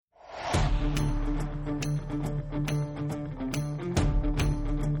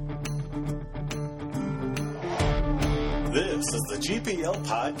This is the GPL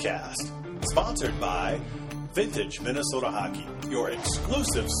Podcast, sponsored by Vintage Minnesota Hockey, your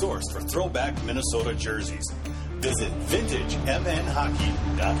exclusive source for throwback Minnesota jerseys. Visit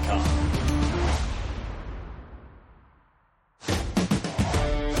vintagemnhockey.com.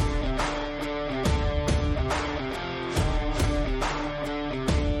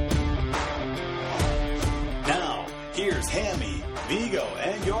 Now, here's Hammy, Vigo,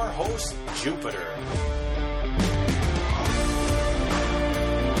 and your host, Jupiter.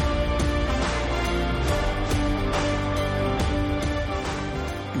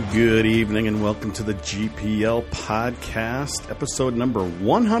 Good evening and welcome to the GPL Podcast, episode number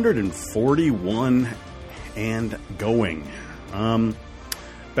 141 and going.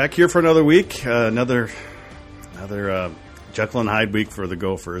 Back here for another week, another Jekyll and Hyde week for the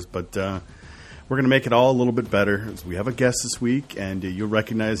Gophers, but we're going to make it all a little bit better. We have a guest this week, and you'll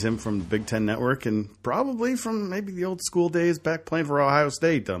recognize him from the BigTen Network and probably from maybe the old school days back playing for Ohio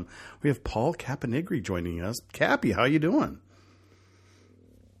State. We have Paul Caponigri joining us. Cappy, how you doing?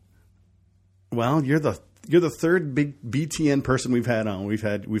 Well, you're the third big BTN person we've had on. We've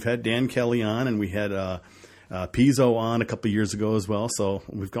had Dan Kelly on, and we had Pizzo on a couple of years ago as well. So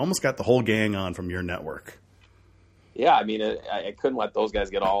we've almost got the whole gang on from your network. Yeah, I mean, I couldn't let those guys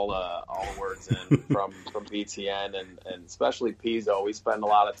get all the words in from BTN, and especially Pizzo. We spend a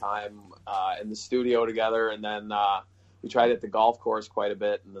lot of time in the studio together, and then we tried at the golf course quite a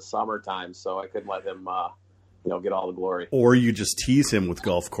bit in the summertime. So I couldn't let him. Get all the glory. Or you just tease him with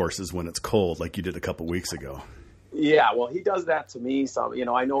golf courses when it's cold, like you did a couple weeks ago. Yeah, well, he does that to me. So,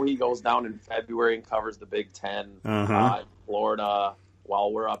 I know he goes down in February and covers the Big Ten in Florida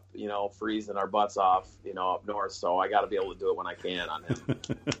while we're up, freezing our butts off, up north. So I got to be able to do it when I can on him.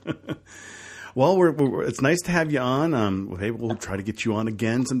 Well, it's nice to have you on. We'll try to get you on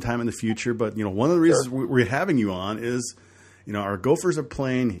again sometime in the future. But, one of the reasons we're having you on is – our Gophers are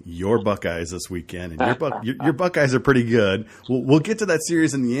playing your Buckeyes this weekend, and your Buckeyes are pretty good. We'll get to that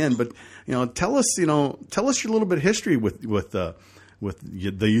series in the end, but tell us your little bit of history with the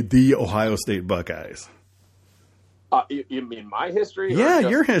Ohio State Buckeyes. You mean my history? Yeah,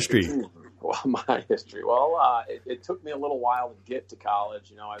 your history. Well, my history. Well, it took me a little while to get to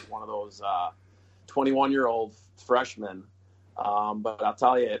college. I was one of those 21-year-old freshmen, but I'll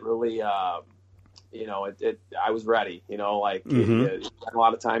tell you, it really. I was ready, spent a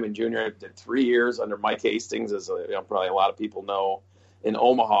lot of time in junior. I did 3 years under Mike Hastings, as probably a lot of people know, in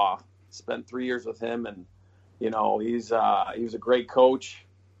Omaha. Spent 3 years with him, and, he was a great coach,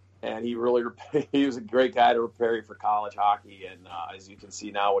 and he was a great guy to prepare you for college hockey. And as you can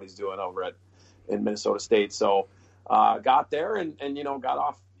see now what he's doing over in Minnesota State. So got there and got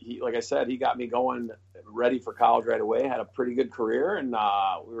off. Like I said, he got me going ready for college right away. Had a pretty good career, and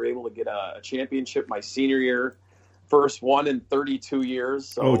we were able to get a championship my senior year, first one in 32 years.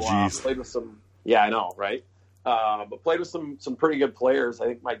 So played with some, yeah, I know, right? But played with some pretty good players. I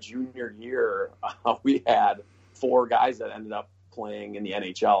think my junior year, we had 4 guys that ended up playing in the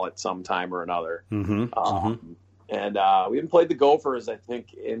NHL at some time or another. And we even played the Gophers, I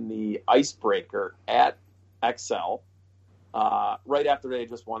think, in the Icebreaker at XL. Right after they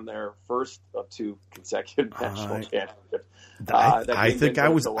just won their first of 2 consecutive national championships. I think I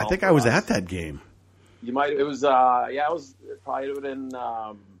was at that game. You might. It was. It was probably would have been.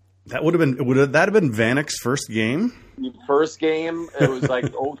 That would have been Vanek's first game. First game. It was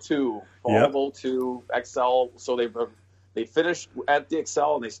like 02, fall of 02 XL. So they finished at the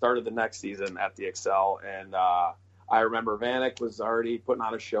XL and they started the next season at the XL. And I remember Vanek was already putting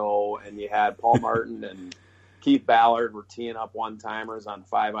on a show, and you had Paul Martin and Keith Ballard were teeing up one-timers on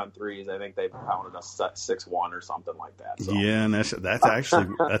 5-on-3s. I think they pounded us 6-1 or something like that. So. Yeah, and that's actually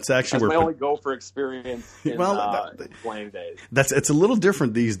that's my only Gopher experience in playing days. It's a little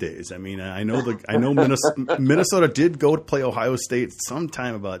different these days. I mean, I know Minnesota did go to play Ohio State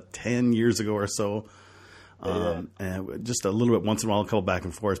sometime about 10 years ago or so. And just a little bit once in a while, a couple back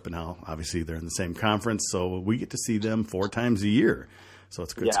and forth, but now obviously they're in the same conference, so we get to see them 4 times a year. So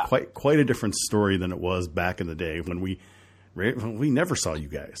it's quite a different story than it was back in the day when we never saw you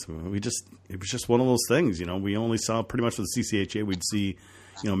guys. It was just one of those things, We only saw pretty much with the CCHA. We'd see,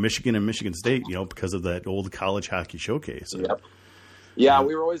 Michigan and Michigan State, because of that old college hockey showcase. Yep. Yeah, I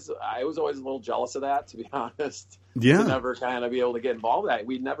was always a little jealous of that, to be honest. Yeah. To never kind of be able to get involved with that.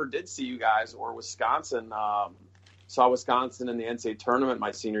 We never did see you guys or Wisconsin. Saw Wisconsin in the NCAA tournament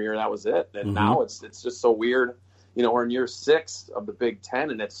my senior year. That was it. And now it's just so weird. We're in year 6 of the Big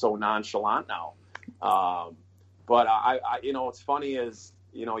Ten, and it's so nonchalant now. But what's funny is,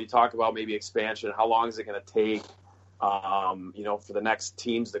 you talk about maybe expansion. How long is it going to take? for the next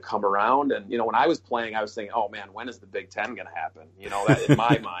teams to come around. And, when I was playing, I was thinking, oh man, when is the Big Ten going to happen? That in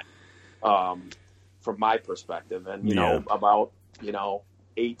my mind, from my perspective. And, about,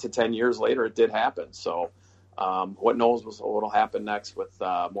 8 to 10 years later, it did happen. So what knows what will happen next with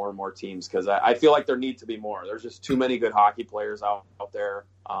more and more teams, because I feel like there need to be more. There's just too many good hockey players out there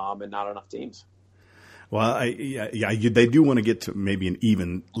and not enough teams. Well, they do want to get to maybe an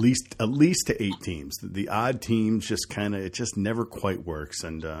even, at least to 8 teams. The odd teams it just never quite works.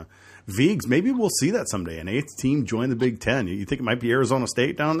 And Vigs, maybe we'll see that someday. An 8th team join the Big Ten. You think it might be Arizona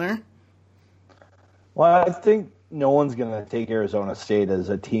State down there? Well, I think no one's going to take Arizona State as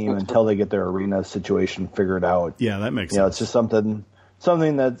a team until they get their arena situation figured out. Yeah, that makes sense. It's just something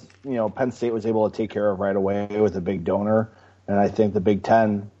that Penn State was able to take care of right away with a big donor, and I think the Big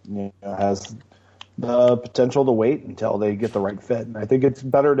Ten has the potential to wait until they get the right fit. And I think it's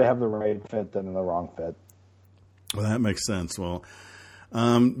better to have the right fit than the wrong fit. Well, that makes sense. Well,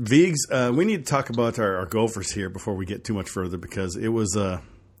 Vigs, we need to talk about our Gophers here before we get too much further, because it was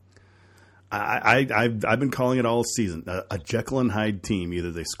I've been calling it all season, a Jekyll and Hyde team.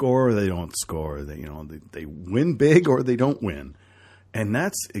 Either they score or they don't score. They win big or they don't win. And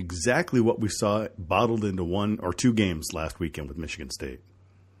that's exactly what we saw bottled into 1 or 2 games last weekend with Michigan State.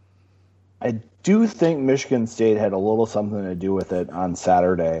 I do think Michigan State had a little something to do with it on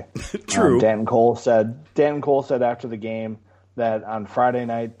Saturday. True. Dan Cole said after the game that on Friday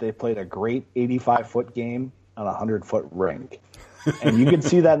night they played a great 85-foot game on a 100-foot rink. And you could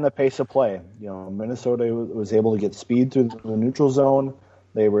see that in the pace of play. Minnesota was able to get speed through the neutral zone.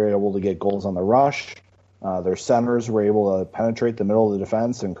 They were able to get goals on the rush. Their centers were able to penetrate the middle of the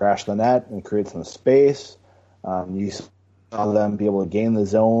defense and crash the net and create some space. You saw them be able to gain the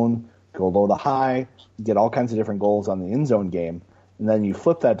zone, go low to high, get all kinds of different goals on the in-zone game. And then you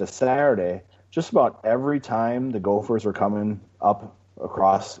flip that to Saturday. Just about every time the Gophers were coming up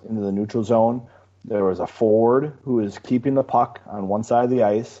across into the neutral zone, there was a forward who was keeping the puck on one side of the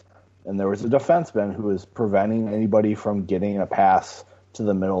ice, and there was a defenseman who was preventing anybody from getting a pass to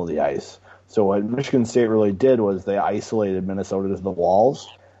the middle of the ice. So what Michigan State really did was they isolated Minnesota to the walls,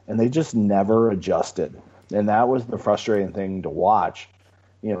 and they just never adjusted. And that was the frustrating thing to watch.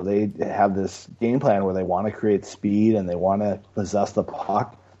 They have this game plan where they want to create speed and they want to possess the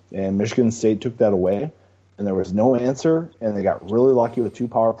puck, and Michigan State took that away, and there was no answer, and they got really lucky with 2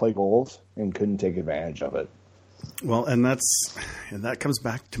 power play goals and couldn't take advantage of it. Well, and that comes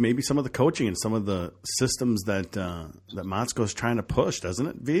back to maybe some of the coaching and some of the systems that Motzko's trying to push, doesn't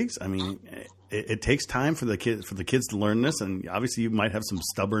it, Vigs? I mean, it takes time for the kids to learn this, and obviously you might have some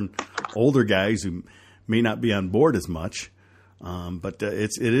stubborn older guys who may not be on board as much, but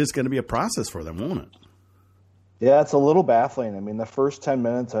it is going to be a process for them, won't it? Yeah, it's a little baffling. I mean, the first 10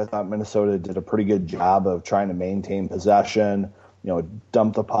 minutes, I thought Minnesota did a pretty good job of trying to maintain possession,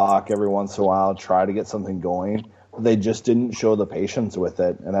 dump the puck every once in a while, try to get something going. They just didn't show the patience with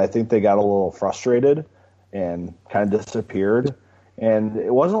it, and I think they got a little frustrated and kind of disappeared. And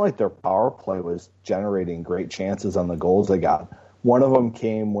it wasn't like their power play was generating great chances on the goals they got. One of them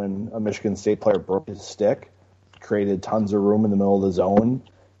came when a Michigan State player broke his stick, created tons of room in the middle of the zone,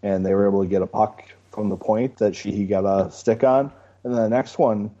 and they were able to get a puck from the point that Sheehy got a stick on. And then the next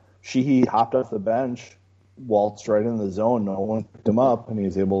one, Sheehy hopped off the bench, waltzed right in the zone. No one picked him up, and he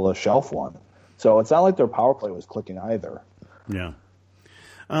was able to shelf one. So it's not like their power play was clicking either. Yeah.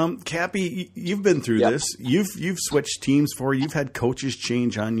 Cappy, you've been through this. You've switched teams before. You've had coaches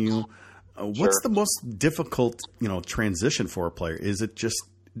change on you. What's the most difficult, transition for a player? Is it just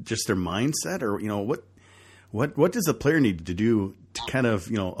their mindset, or what does a player need to do to kind of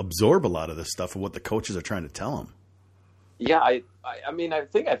absorb a lot of this stuff of what the coaches are trying to tell them? Yeah, I mean, I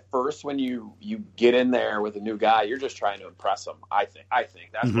think at first when you get in there with a new guy, you're just trying to impress them. I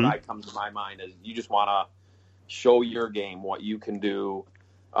think that's what comes to my mind is you just want to show your game, what you can do.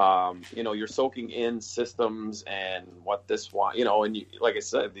 You're soaking in systems and what this one, and like I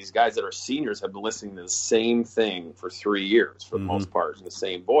said, these guys that are seniors have been listening to the same thing for 3 years for the most part in the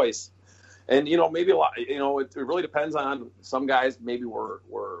same voice. And, maybe a lot, it really depends on some guys maybe were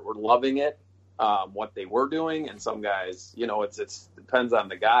loving it. What they were doing, and some guys, it depends on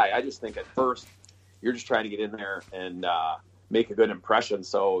the guy. I just think at first you're just trying to get in there and make a good impression.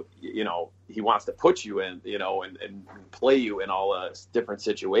 So, he wants to put you in, and play you in all different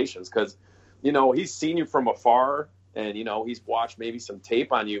situations because, he's seen you from afar and, he's watched maybe some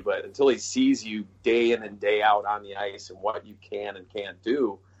tape on you, but until he sees you day in and day out on the ice and what you can and can't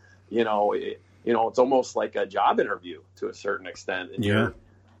do, it's almost like a job interview to a certain extent. And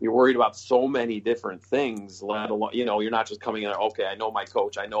you're worried about so many different things, let alone, you're not just coming in, okay, I know my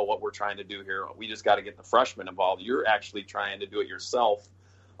coach, I know what we're trying to do here. We just got to get the freshmen involved. You're actually trying to do it yourself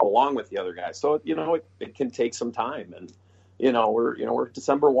along with the other guys. So, it can take some time. And, we're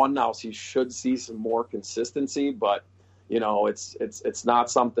December 1 now, so you should see some more consistency, but, it's not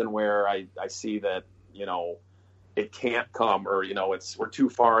something where I see that, it can't come, or, we're too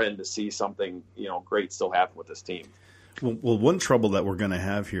far in to see something, great still happen with this team. Well, one trouble that we're going to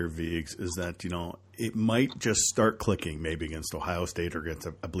have here, Viggs, is that, it might just start clicking maybe against Ohio State or against,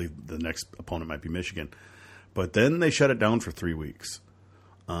 I believe the next opponent might be Michigan. But then they shut it down for 3 weeks.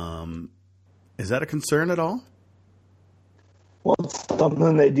 Is that a concern at all? Well, it's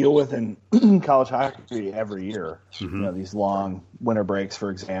something they deal with in college hockey every year. Mm-hmm. These long winter breaks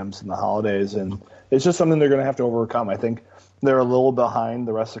for exams and the holidays, and it's just something they're going to have to overcome. I think they're a little behind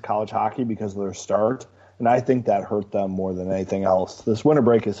the rest of college hockey because of their start, and I think that hurt them more than anything else. This winter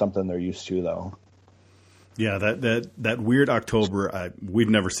break is something they're used to, though. Yeah, that weird October, we've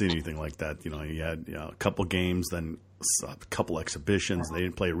never seen anything like that. You had a couple games, then a couple exhibitions. They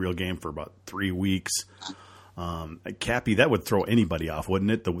didn't play a real game for about 3 weeks. Cappy, that would throw anybody off,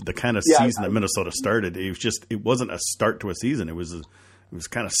 wouldn't it? The kind of season that Minnesota started, it wasn't a start to a season. It was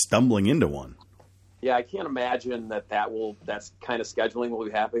kind of stumbling into one. Yeah, I can't imagine that's kind of scheduling will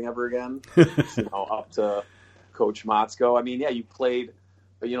be happening ever again. Up to Coach Motzko. I mean, yeah, you played,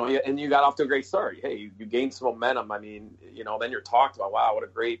 and you got off to a great start. Hey, you gained some momentum. I mean, then you're talked about, wow, what a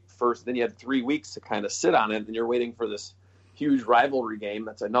great first. Then you had 3 weeks to kind of sit on it, and you're waiting for this huge rivalry game.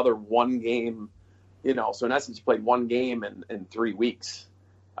 That's another one game. So in essence, you played one game in 3 weeks,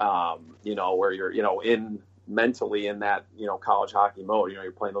 where you're, in mentally in that, college hockey mode.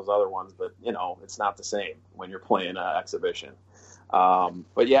 You're playing those other ones, but, it's not the same when you're playing an exhibition.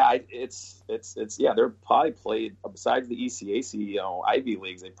 But yeah, they're probably played, besides the ECAC, Ivy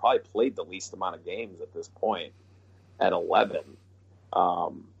Leagues, they probably played the least amount of games at this point at 11.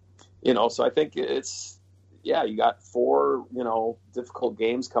 So I think you got 4, difficult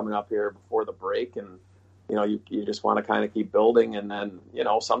games coming up here before the break, and, you just want to kind of keep building. And then,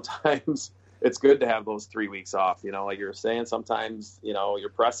 sometimes it's good to have those 3 weeks off, like you're saying, sometimes, you're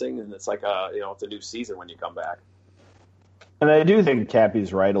pressing and it's like it's a new season when you come back. And I do think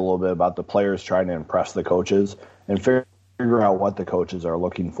Cappy's right a little bit about the players trying to impress the coaches and figure out what the coaches are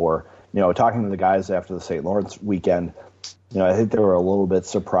looking for. Talking to the guys after the St. Lawrence weekend, I think they were a little bit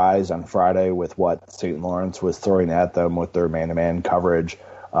surprised on Friday with what St. Lawrence was throwing at them with their man-to-man coverage,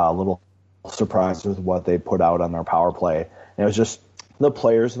 a little surprised with what they put out on their power play. And it was just the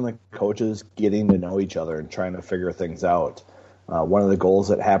players and the coaches getting to know each other and trying to figure things out. One of the goals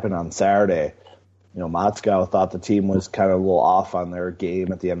that happened on Saturday, Motzko thought the team was kind of a little off on their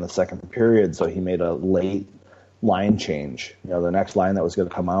game at the end of the second period, so he made a late line change. The next line that was going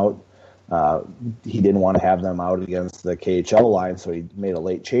to come out, he didn't want to have them out against the KHL line, so he made a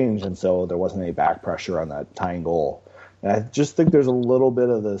late change, and so there wasn't any back pressure on that tying goal. And I just think there's a little bit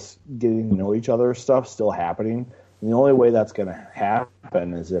of this getting to know each other stuff still happening. And the only way that's going to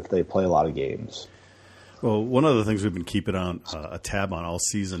happen is if they play a lot of games. Well, one of the things we've been keeping on a tab on all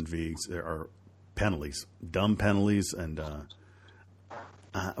season, Viggs, there are penalties, dumb penalties, and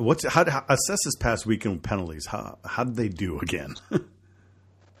how assess this past weekend with penalties? How did they do again?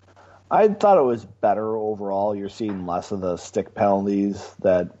 I thought it was better overall. You're seeing less of the stick penalties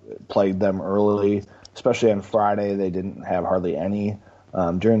that plagued them early, especially on Friday. They didn't have hardly any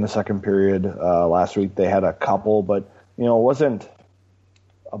during the second period. Last week they had a couple, but it wasn't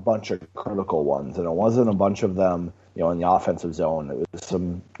a bunch of critical ones, and it wasn't a bunch of them in the offensive zone. It was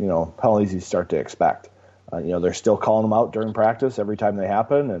some penalties you start to expect. They're still calling them out during practice every time they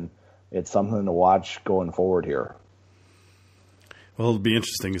happen, and it's something to watch going forward here. Well, it'll be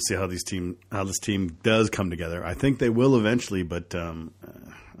interesting to see how this team does come together. I think they will eventually, but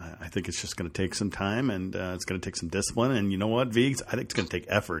I think it's just going to take some time, and it's going to take some discipline. And you know what, Viggs? I think it's going to take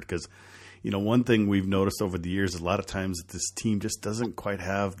effort because, one thing we've noticed over the years is a lot of times that this team just doesn't quite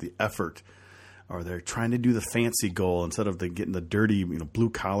have the effort, or they're trying to do the fancy goal instead of getting the dirty, blue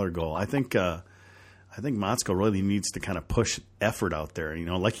collar goal. I think Motzko really needs to kind of push effort out there.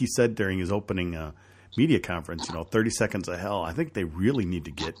 Like he said during his opening media conference, 30 seconds of hell. I think they really need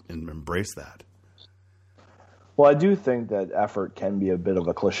to get and embrace that. Well, I do think that effort can be a bit of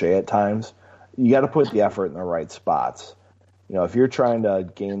a cliche at times. You got to put the effort in the right spots. If you're trying to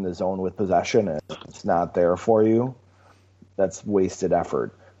gain the zone with possession and it's not there for you, that's wasted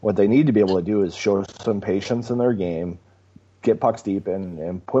effort. What they need to be able to do is show some patience in their game, get pucks deep,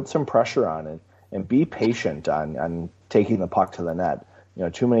 and put some pressure on it, and be patient on taking the puck to the net.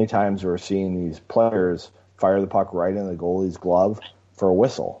 Too many times we're seeing these players fire the puck right in the goalie's glove, for a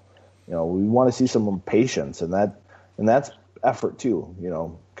whistle. We want to see some patience, and that's effort too.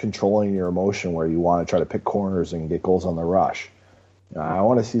 Controlling your emotion where you want to try to pick corners and get goals on the rush. I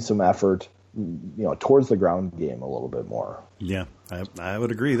want to see some effort, towards the ground game a little bit more. Yeah, I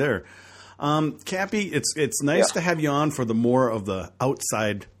would agree there. Cappy, it's nice to have you on for the more of the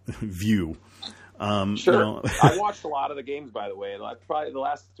outside view. Sure. I watched a lot of the games, by the way. Probably the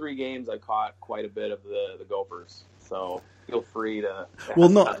last 3 games, I caught quite a bit of the Gophers. So feel free to. Well,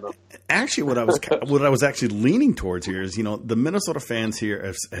 no, actually, what I was actually leaning towards here is, the Minnesota fans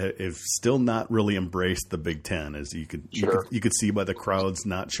here have still not really embraced the Big Ten, as you could see by the crowds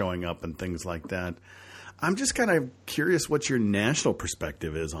not showing up and things like that. I'm just kind of curious what your national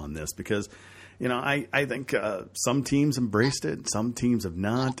perspective is on this, because I think some teams embraced it, some teams have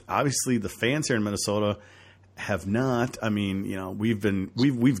not. Obviously, the fans here in Minnesota have not. I mean, we've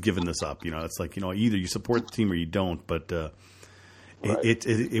given this up. It's like either you support the team or you don't. But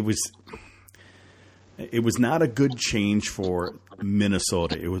it was not a good change for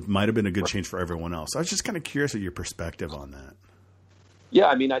Minnesota. It might have been a good change for everyone else. I was just kind of curious of your perspective on that. Yeah,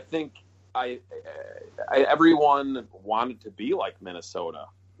 I mean, I think everyone wanted to be like Minnesota.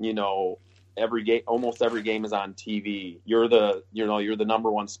 Every game, almost every game is on TV. You're the number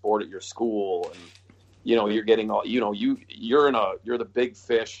one sport at your school, and you're getting all, you're the big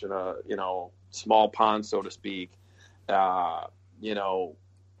fish in a small pond, so to speak. At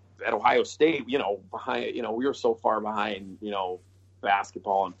Ohio State, behind, we were so far behind,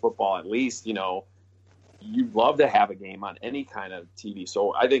 basketball and football. At least, you'd love to have a game on any kind of TV.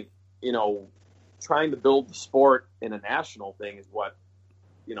 So I think, trying to build the sport in a national thing is what,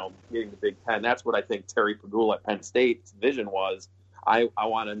 getting the Big Ten. That's what I think Terry Pagula at Penn State's vision was. I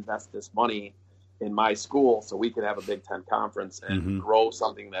want to invest this money in my school so we could have a Big Ten conference and grow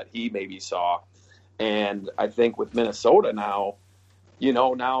something that he maybe saw. And I think with Minnesota now,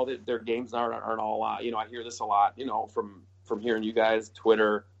 now that their games aren't all out, I hear this a lot, from hearing you guys,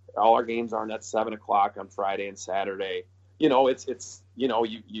 Twitter, all our games aren't at 7:00 on Friday and Saturday. It's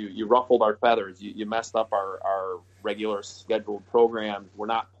you ruffled our feathers. You messed up our regular scheduled programs. We're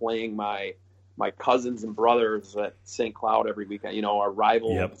not playing my cousins and brothers at St. Cloud every weekend, our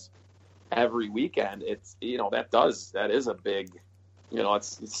rivals every weekend. It's, that is a big,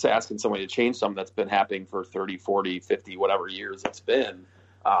 it's asking somebody to change something that's been happening for 30, 40, 50, whatever years it's been.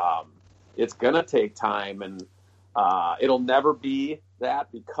 It's going to take time, and it'll never be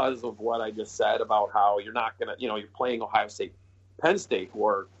that because of what I just said about how you're not going to, you're playing Ohio State, Penn State, who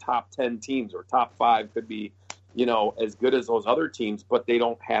are top 10 teams or top 5, could be, as good as those other teams, but they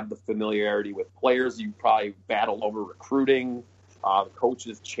don't have the familiarity with players. You probably battle over recruiting, the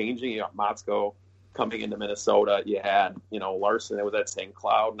coaches changing. Motzko coming into Minnesota. You had, Larson, it was at St.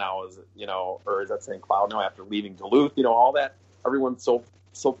 Cloud now, or is at St. Cloud now after leaving Duluth, all that. Everyone's so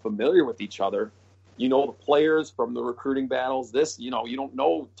familiar with each other. The players from the recruiting battles. This, you don't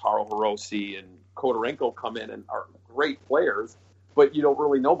know Taro Hirose and Kodorenko come in and are great players, but you don't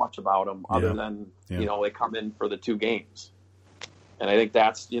really know much about them other than, they come in for the 2 games. And I think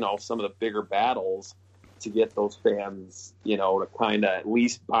that's, some of the bigger battles to get those fans, to kind of at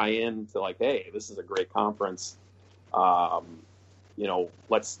least buy into like, hey, this is a great conference. Let's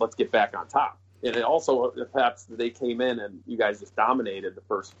get back on top. And it also, perhaps they came in and you guys just dominated the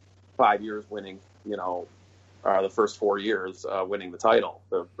first 5 years winning, the first 4 years winning the title,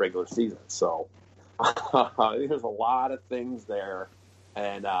 the regular season. So there's a lot of things there.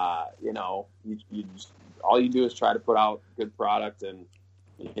 And, you just, all you do is try to put out good product. And,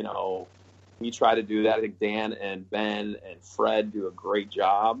 we try to do that. I think Dan and Ben and Fred do a great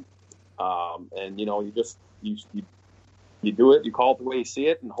job. And, you do it, you call it the way you see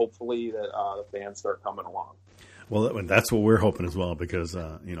it, and hopefully that the fans start coming along. Well, that's what we're hoping as well, because,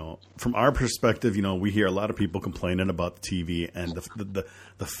 from our perspective, we hear a lot of people complaining about the TV, and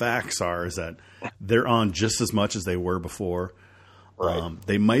the facts is that they're on just as much as they were before. Right.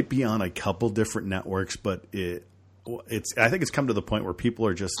 They might be on a couple different networks, but I think it's come to the point where people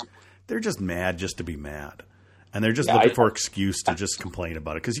they're just mad just to be mad. And they're just looking for an excuse to just complain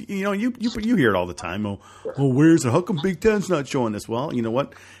about it. Because, you hear it all the time. Oh, where's it? How come Big Ten's not showing this? Well, you know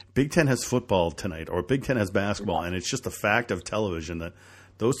what? Big Ten has football tonight, or Big Ten has basketball, and it's just a fact of television that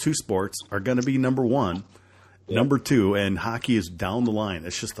those 2 sports are going to be number 1, number 2, and hockey is down the line.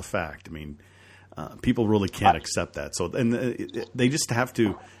 It's just a fact. I mean, people really can't accept that. So, and they just have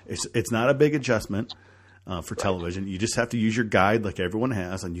to. It's not a big adjustment for television. You just have to use your guide like everyone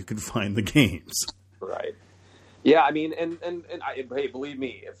has, and you can find the games. Right. Yeah, I mean, and hey, believe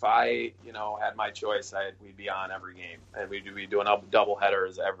me, if I, had my choice, we'd be on every game, and we'd be doing double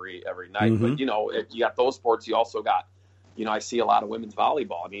headers every night. But if you got those sports, you also got, I see a lot of women's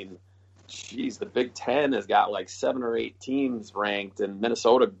volleyball. I mean, geez, the Big Ten has got like 7 or 8 teams ranked, and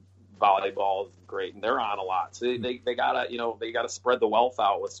Minnesota volleyball is great, and they're on a lot. So they gotta spread the wealth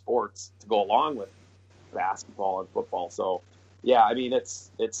out with sports to go along with basketball and football. So yeah, I mean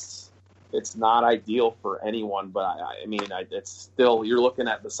it's not ideal for anyone, but it's still, you're looking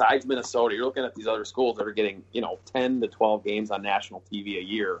at, besides Minnesota, you're looking at these other schools that are getting 10 to 12 games on national TV a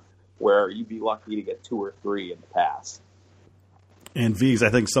year, where you'd be lucky to get 2 or 3 in the past. And V's, I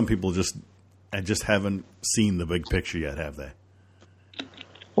think some people just haven't seen the big picture yet, have they?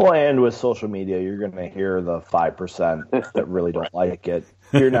 Well, and with social media, you're going to hear the 5% that really don't like it.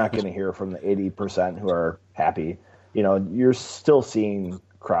 You're not going to hear from the 80% who are happy. You're still seeing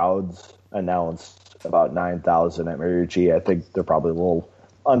crowds announced about 9,000 at Mariucci. I think they're probably a little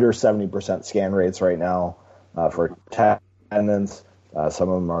under 70% scan rates right now for attendance. Some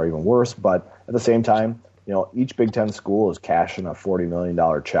of them are even worse. But at the same time, each Big Ten school is cashing a $40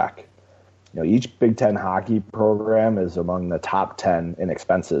 million check. Each Big Ten hockey program is among the top 10 in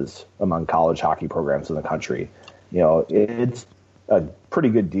expenses among college hockey programs in the country. It's a pretty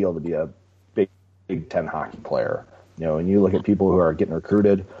good deal to be a Big Ten hockey player. And you look at people who are getting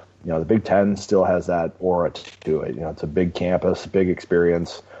recruited, the Big Ten still has that aura to it. It's a big campus, big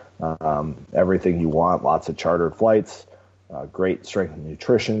experience, everything you want, lots of chartered flights, great strength and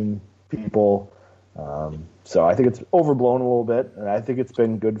nutrition people. So I think it's overblown a little bit, and I think it's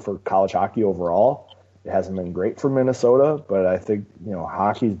been good for college hockey overall. It hasn't been great for Minnesota, but I think,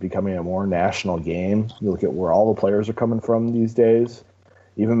 hockey is becoming a more national game. You look at where all the players are coming from these days.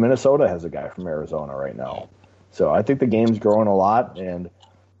 Even Minnesota has a guy from Arizona right now. So I think the game's growing a lot, and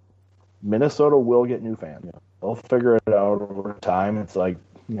Minnesota will get new fans. They'll figure it out over time. It's like,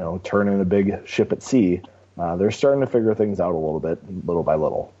 turning a big ship at sea. They're starting to figure things out a little bit, little by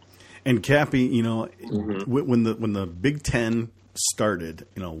little. And Cappy, when the Big Ten started,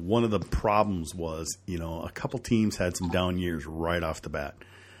 one of the problems was, a couple teams had some down years right off the bat.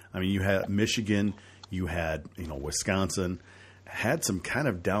 I mean, you had Michigan, you had, Wisconsin, had some kind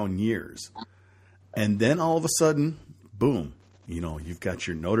of down years. And then all of a sudden, boom, you've got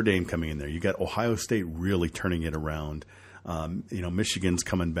your Notre Dame coming in there. You got Ohio State really turning it around. Michigan's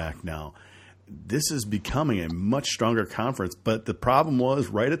coming back now. This is becoming a much stronger conference. But the problem was,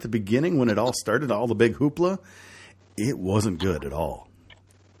 right at the beginning when it all started, all the big hoopla, it wasn't good at all.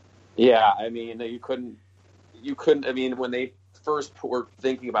 Yeah, I mean, you couldn't. I mean, when they first were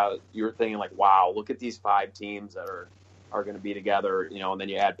thinking about it, you were thinking like, wow, look at these 5 teams that are going to be together, and then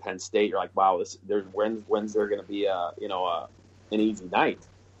you add Penn State, you're like, wow, when's there going to be an easy night?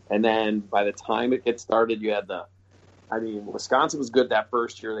 And then by the time it gets started, you had Wisconsin was good that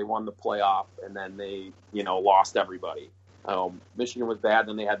first year. They won the playoff, and then they, lost everybody. Michigan was bad.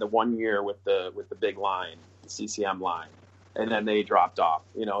 Then they had the 1 year with the big line, the CCM line, and then they dropped off.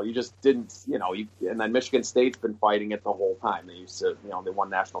 You just didn't, and then Michigan State's been fighting it the whole time. They used to, they won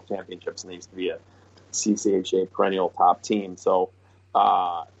national championships, and they used to be a CCHA perennial top team. So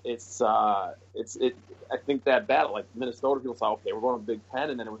I think that battle, like Minnesota, people thought, okay, we're going to Big Ten,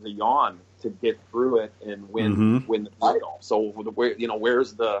 and then it was a yawn to get through it and win the title. So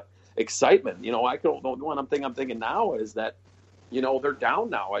where's the excitement? The one I'm thinking now is that they're down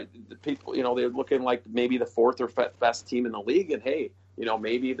now. The people, they're looking like maybe the 4th or best team in the league, and hey,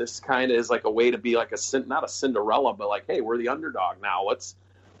 maybe this kind of is like a way to be like not a Cinderella, but like, hey, we're the underdog now. Let's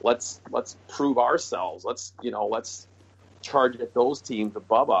prove ourselves. Let's charge at those teams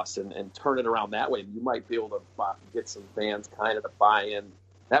above us and turn it around that way. You might be able to get some fans kind of to buy in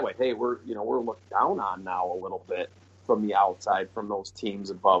that way. Hey, we're looked down on now a little bit from the outside, from those teams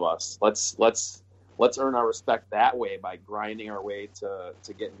above us. Let's earn our respect that way by grinding our way to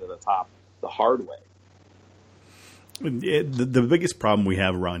get into the top the hard way. The biggest problem we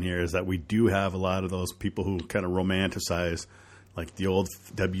have around here is that we do have a lot of those people who kind of romanticize like the old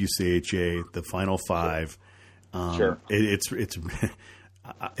WCHA, the Final Five. Sure. It's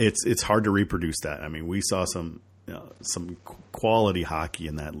hard to reproduce that. I mean, we saw some quality hockey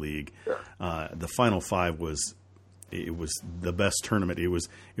in that league. Sure. The Final Five was the best tournament. It was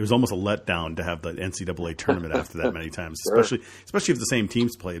almost a letdown to have the NCAA tournament after that many times, Sure. especially if the same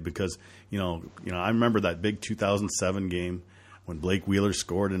teams played. Because I remember that big 2007 game when Blake Wheeler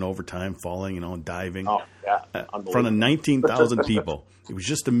scored in overtime, falling, and diving in front of 19,000 people. It was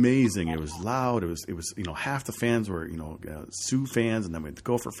just amazing. It was loud. It was half the fans were Sioux fans, and then we had the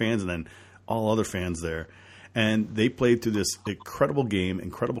Gopher fans, and then all other fans there. And they played through this incredible game,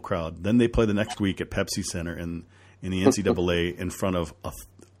 incredible crowd. Then they play the next week at Pepsi Center in the NCAA in front of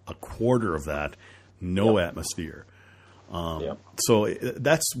a quarter of that, no atmosphere. So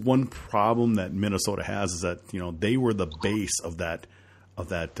that's one problem that Minnesota has, is that they were the base of that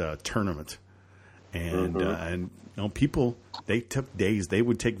tournament, and people, they took days, they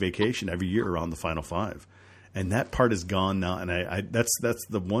would take vacation every year around the Final Five, and that part is gone now. And that's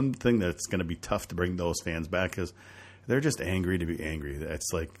the one thing that's going to be tough to bring those fans back, because they're just angry to be angry.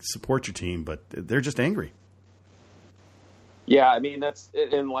 It's like, support your team, but they're just angry. Yeah, I mean,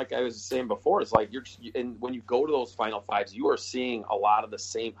 and like I was saying before, it's like and when you go to those Final Fives, you are seeing a lot of the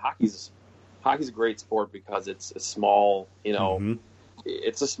same. Hockey's a great sport because it's a small,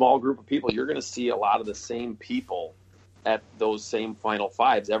 it's a small group of people. You're going to see a lot of the same people at those same Final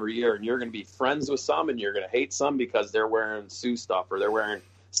Fives every year, and you're going to be friends with some, and you're going to hate some because they're wearing Sioux stuff or they're wearing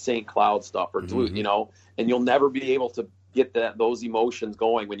St. Cloud stuff or Duluth, and you'll never be able to get those emotions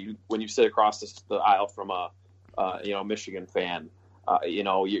going when you sit across the aisle from a Michigan fan.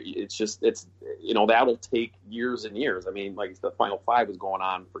 That'll take years and years. I mean, like, the Final Five was going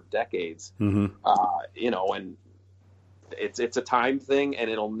on for decades, and it's a time thing, and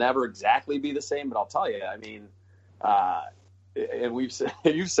it'll never exactly be the same. But I'll tell you, I mean, and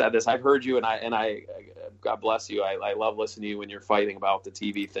you've said this. I've heard you, and I God bless you. I love listening to you when you're fighting about the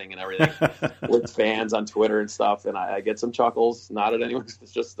TV thing and everything with fans on Twitter and stuff. And I get some chuckles. Not at anyone.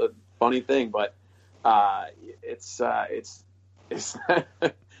 It's just a funny thing, but. It's I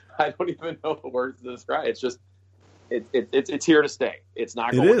don't even know the words to describe. It's just it's here to stay. It's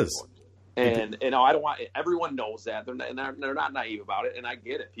not going to work. And I don't want, everyone knows that. They're not naive about it, and I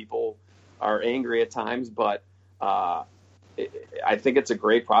get it. People are angry at times, but I think it's a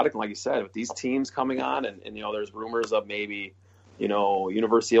great product. And like you said, with these teams coming on, and there's rumors of maybe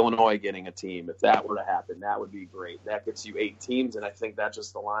University of Illinois getting a team. If that were to happen, that would be great. That gets you 8 teams, and I think that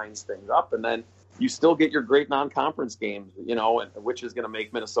just aligns things up. And then you still get your great non-conference games, which is going to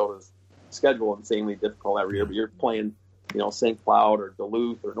make Minnesota's schedule insanely difficult every year. But you're playing, St. Cloud or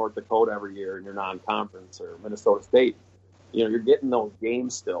Duluth or North Dakota every year in your non-conference, or Minnesota State. You're getting those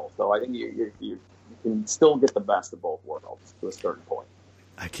games still. So I think you can still get the best of both worlds to a certain point.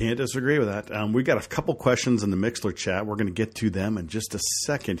 I can't disagree with that. We got a couple questions in the Mixler chat. We're going to get to them in just a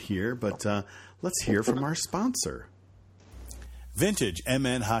second here, but let's hear from our sponsor.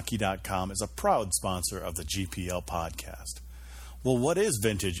 VintageMNHockey.com is a proud sponsor of the GPL podcast. Well, what is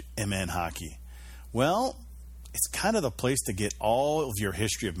Vintage MN Hockey? Well, it's kind of the place to get all of your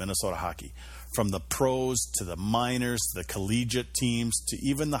history of Minnesota hockey, from the pros to the minors, to the collegiate teams, to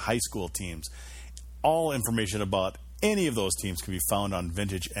even the high school teams. All information about any of those teams can be found on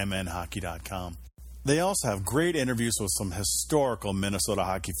VintageMNHockey.com. They also have great interviews with some historical Minnesota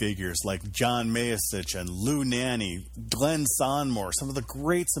hockey figures like John Mayasich and Lou Nanny, Glenn Sonmore, some of the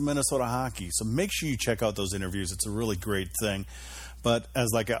greats of Minnesota hockey. So make sure you check out those interviews. It's a really great thing. But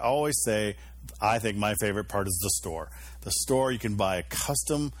as I always say, I think my favorite part is the store. The store, you can buy a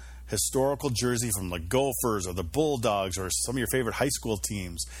custom historical jersey from the Gophers or the Bulldogs or some of your favorite high school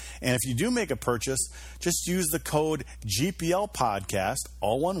teams. And if you do make a purchase, just use the code GPL Podcast,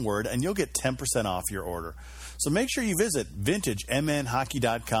 all one word, and you'll get 10% off your order. So make sure you visit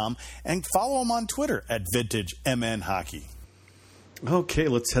VintageMNHockey.com and follow them on Twitter at VintageMNHockey. Okay,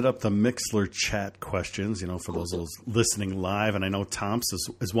 let's head up the Mixler chat questions, for those listening live. And I know Tomps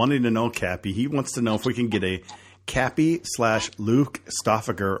is wanting to know, Cappy. He wants to know if we can get a Cappy/Luke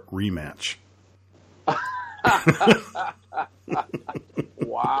Stoffaker rematch.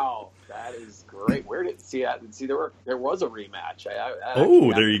 Wow, that is great. Where did see there was a rematch.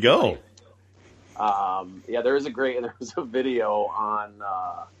 There you go. There was a video on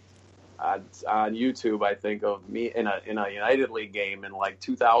YouTube, I think, of me in a United League game in like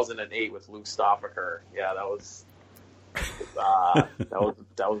 2008 with Luke Stoffaker. Yeah, that was a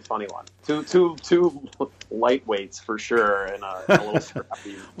funny one. Two lightweights for sure, and a little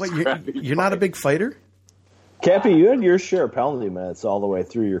scrappy. Wait, you're not a big fighter? Cappy, you had your share of penalty minutes all the way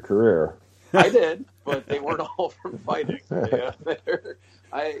through your career. I did, but they weren't all from fighting. Yeah.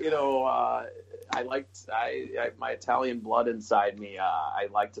 My Italian blood inside me. I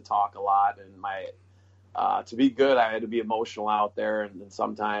like to talk a lot, and to be good, I had to be emotional out there, and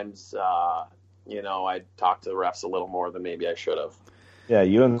sometimes. I talked to the refs a little more than maybe I should have. Yeah,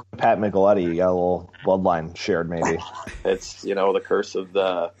 you and Pat Micheletti, you got a little bloodline shared, maybe. It's, the curse of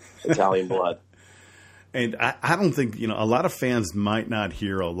the Italian blood. And I don't think, a lot of fans might not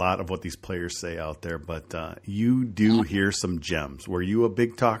hear a lot of what these players say out there, but you do hear some gems. Were you a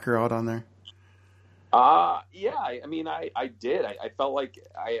big talker out on there? Yeah, I did. I felt like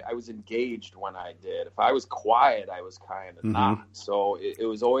I was engaged when I did. If I was quiet, I was kind of not. So it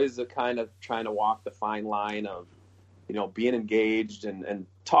was always a kind of trying to walk the fine line of, being engaged and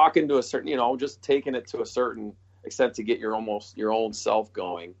talking to a certain, just taking it to a certain extent to get your own self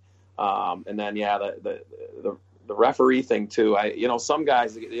going. And then, the referee thing too. Some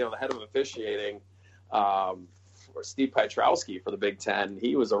guys, the head of officiating, or Steve Pietrowski for the Big Ten,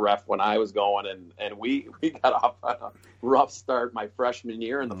 he was a ref when I was going, and we got off on a rough start my freshman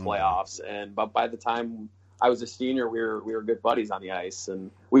year in the playoffs. But by the time I was a senior, we were good buddies on the ice, and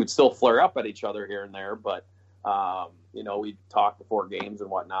we would still flare up at each other here and there. But we'd talk before games and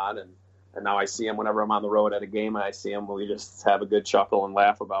whatnot, and now I see him whenever I'm on the road at a game, and I see him, we just have a good chuckle and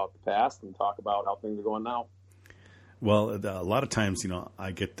laugh about the past and talk about how things are going now. Well, a lot of times,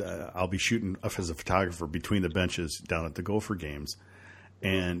 I'll be shooting up as a photographer between the benches down at the Gopher games,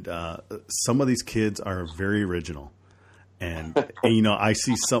 and some of these kids are very original. And I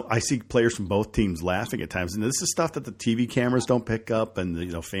see players from both teams laughing at times, and this is stuff that the TV cameras don't pick up,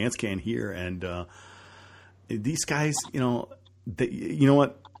 and fans can't hear. And these guys,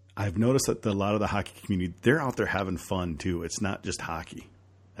 what? I've noticed that a lot of the hockey community, they're out there having fun too. It's not just hockey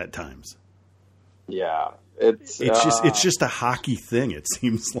at times. Yeah, it's just a hockey thing. It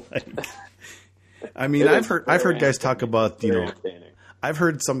seems like. I mean, I've heard guys talk about I've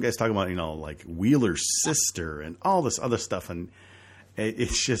heard some guys talk about like Wheeler's sister and all this other stuff, and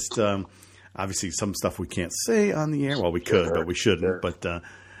it's just obviously some stuff we can't say on the air. Well, we could, but we shouldn't. Sure. But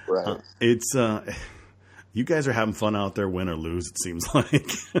right. It's you guys are having fun out there, win or lose. It seems like.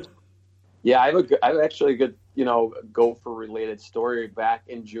 Yeah, I have actually a good Gopher related story. Back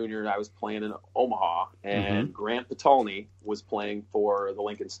in junior, I was playing in Omaha, and Grant Patolny was playing for the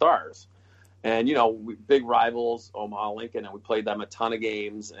Lincoln Stars. And, big rivals, Omaha, Lincoln, and we played them a ton of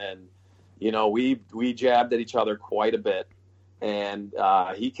games. And, we jabbed at each other quite a bit. And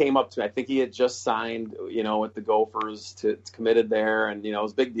he came up to me. I think he had just signed, with the Gophers to committed there. And, it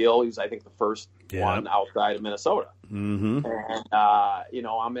was a big deal. He was, I think, the first one outside of Minnesota. Mm-hmm. And,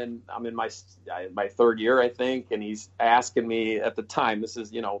 I'm in my third year, I think. And he's asking me at the time, this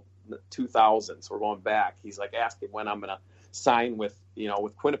is, 2000. So we're going back. He's like asking when I'm going to sign with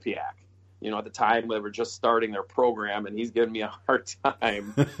Quinnipiac. At the time they were just starting their program, and he's giving me a hard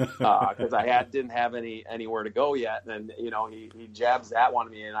time because I didn't have anywhere to go yet. And he jabs that one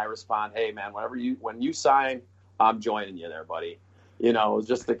at me, and I respond, "Hey man, when you sign, I'm joining you there, buddy."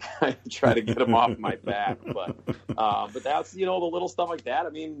 Just to kind of try to get him off my back. But that's the little stuff like that. I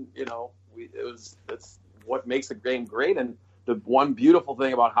mean, that's what makes the game great. And the one beautiful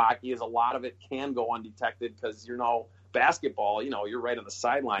thing about hockey is a lot of it can go undetected because basketball, you're right on the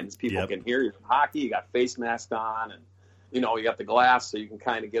sidelines. People can hear you. In hockey, you got face masks on, and you got the glass, so you can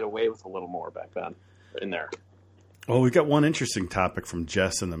kind of get away with a little more back then in there. Well, we've got one interesting topic from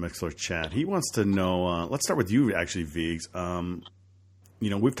Jess in the Mixler chat. He wants to know. Let's start with you, actually, Viggs.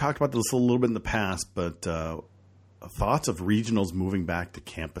 We've talked about this a little bit in the past, but thoughts of regionals moving back to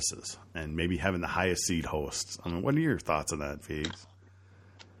campuses and maybe having the highest seed hosts. I mean, what are your thoughts on that, Viggs?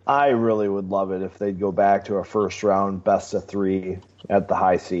 I really would love it if they'd go back to a first-round best-of-3 at the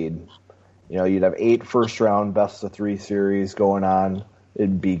high seed. You'd have 8 first-round best-of-3 series going on.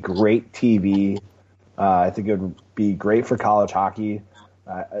 It'd be great TV. I think it would be great for college hockey.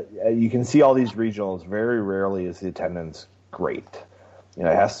 You can see all these regionals. Very rarely is the attendance great. It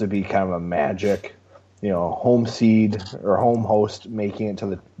has to be kind of a magic, home seed or home host making it to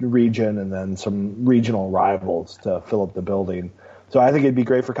the region and then some regional rivals to fill up the building. So I think it'd be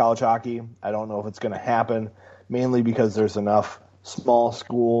great for college hockey. I don't know if it's going to happen, mainly because there's enough small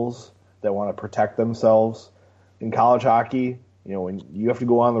schools that want to protect themselves. In college hockey, when you have to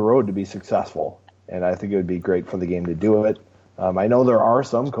go on the road to be successful, and I think it would be great for the game to do it. I know there are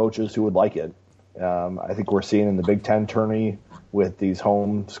some coaches who would like it. I think we're seeing in the Big Ten tourney with these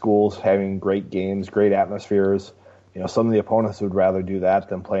home schools having great games, great atmospheres. Some of the opponents would rather do that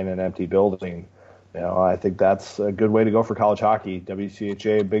than play in an empty building. I think that's a good way to go for college hockey.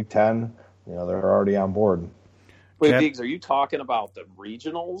 WCHA, Big Ten, they're already on board. Wait, Biggs, are you talking about the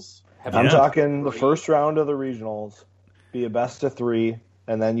regionals? I'm talking the first round of the regionals, be a best-of-3,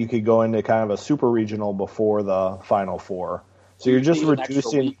 and then you could go into kind of a super regional before the Final Four. So you're just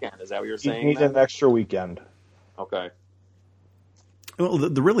reducing. Weekend. Is that what you're saying? You need an extra weekend. Okay. Well,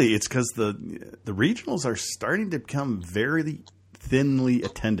 really, it's because the regionals are starting to become very thinly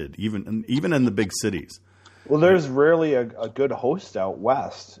attended, even in the big cities. Well, there's rarely a good host out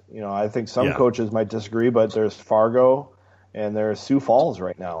west. I think some coaches might disagree, but there's Fargo and there's Sioux Falls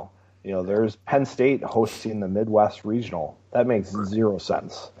right now. There's Penn State hosting the Midwest Regional. That makes zero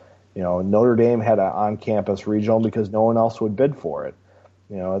sense. Notre Dame had an on-campus regional because no one else would bid for it.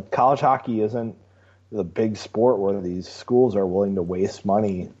 College hockey isn't the big sport where these schools are willing to waste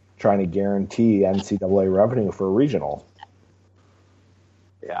money trying to guarantee NCAA revenue for a regional.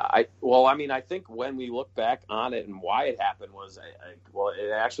 Yeah, I think when we look back on it and why it happened was,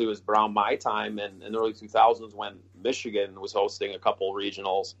 it actually was around my time in the early 2000s when Michigan was hosting a couple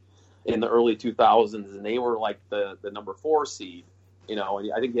regionals in the early 2000s, and they were like the number 4 seed. And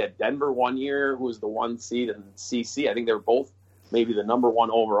I think you had Denver one year, who was the 1 seed, and CC. I think they were both maybe the number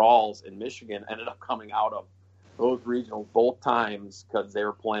 1 overalls, in Michigan ended up coming out of those regionals both times because they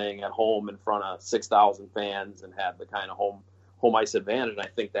were playing at home in front of 6,000 fans and had the kind of home ice advantage. And I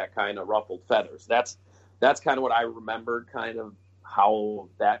think that kind of ruffled feathers. That's kind of what I remembered, kind of how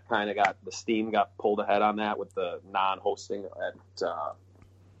that kind of the steam got pulled ahead on that with the non-hosting at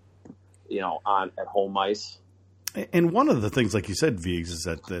at home ice. And one of the things, like you said, Viggs, is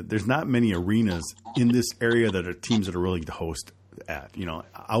that there's not many arenas in this area that are teams that are willing to host at.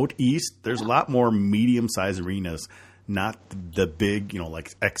 Out east, there's a lot more medium-sized arenas, not the big,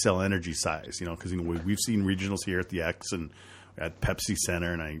 like XL Energy size, because we've seen regionals here at the X and at Pepsi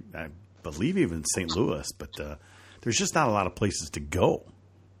Center, and I believe even St. Louis, but there's just not a lot of places to go.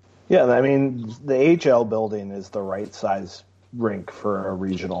 Yeah, I mean, the HL building is the right size rink for a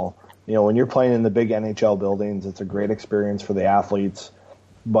regional. When you're playing in the big NHL buildings, it's a great experience for the athletes,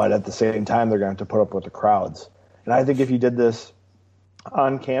 but at the same time, they're going to have to put up with the crowds. And I think if you did this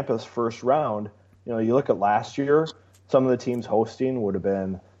on campus first round, you look at last year, some of the teams hosting would have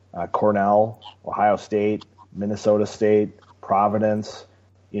been Cornell, Ohio State, Minnesota State, Providence.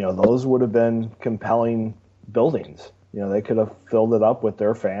 Those would have been compelling buildings. They could have filled it up with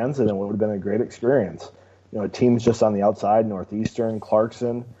their fans, and it would have been a great experience. Teams just on the outside, Northeastern,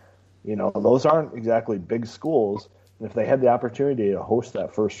 Clarkson, those aren't exactly big schools. And if they had the opportunity to host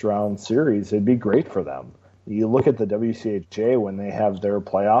that first round series, it'd be great for them. You look at the WCHA when they have their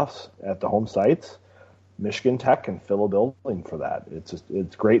playoffs at the home sites, Michigan Tech can fill a building for that.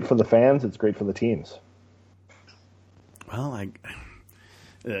 It's great for the fans. It's great for the teams. Well,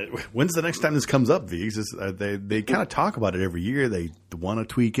 when's the next time this comes up, Viggs? They kind of talk about it every year. They want to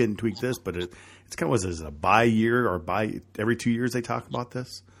tweak it and tweak this, but it's kind of, is it a bi-year or every 2 years they talk about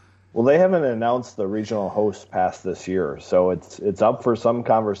this? Well, they haven't announced the regional host past this year, so it's up for some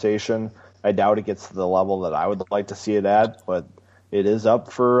conversation. I doubt it gets to the level that I would like to see it at, but it is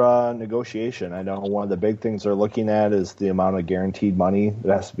up for negotiation. I know one of the big things they're looking at is the amount of guaranteed money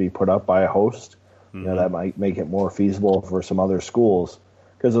that has to be put up by a host. Mm-hmm. That might make it more feasible for some other schools,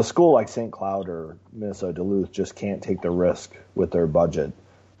 because a school like St. Cloud or Minnesota Duluth just can't take the risk with their budget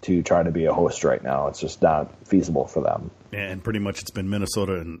to try to be a host right now. It's just not feasible for them. And pretty much it's been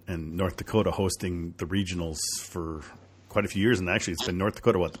Minnesota and North Dakota hosting the regionals for quite a few years, and actually it's been North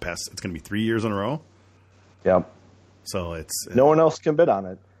Dakota it's going to be 3 years in a row. Yep. So no one else can bid on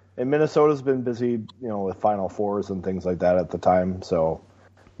it. And Minnesota's been busy, with Final Fours and things like that at the time, so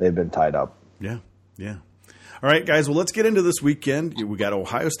they've been tied up. Yeah. All right, guys. Well, let's get into this weekend. We got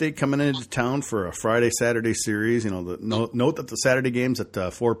Ohio State coming into town for a Friday-Saturday series. Note that the Saturday game's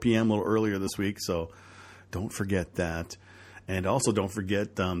at 4 p.m. a little earlier this week, so don't forget that. And also don't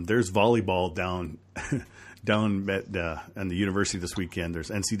forget there's volleyball down at the university this weekend. There's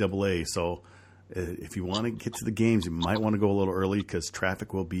NCAA, so if you want to get to the games, you might want to go a little early because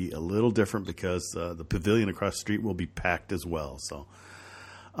traffic will be a little different because the pavilion across the street will be packed as well. So.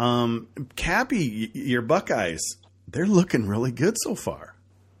 Cappy, your Buckeyes, they're looking really good so far.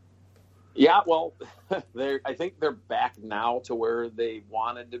 Yeah, well, I think they're back now to where they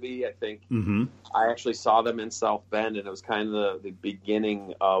wanted to be. I think I actually saw them in South Bend, and it was kind of the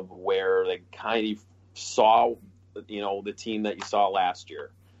beginning of where they kind of saw, the team that you saw last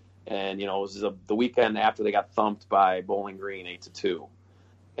year. And, it was the weekend after they got thumped by Bowling Green 8-2.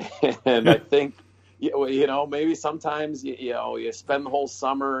 And I think... maybe sometimes you spend the whole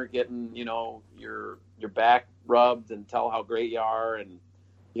summer getting your back rubbed and tell how great you are, and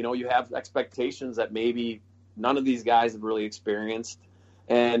you have expectations that maybe none of these guys have really experienced,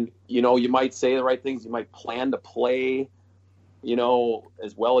 and you might say the right things, you might plan to play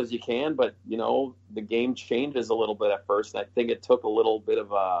as well as you can, but the game changes a little bit at first, and I think it took a little bit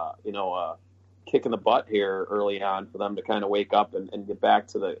of a kick in the butt here early on for them to kind of wake up and get back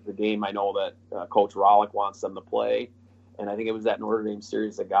to the game. I know that Coach Rollick wants them to play, and I think it was that Notre Dame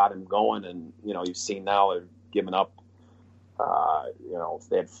series that got him going. And you've seen now they're giving up.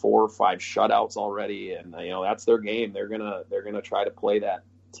 They had 4 or 5 shutouts already, and that's their game. They're gonna try to play that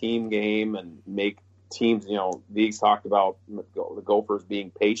team game and make teams. Viggs talked about the Gophers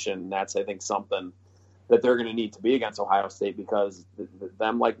being patient, and that's, I think, something that they're going to need to be against Ohio State, because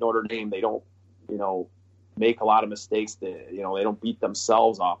them, like Notre Dame, they don't make a lot of mistakes. They don't beat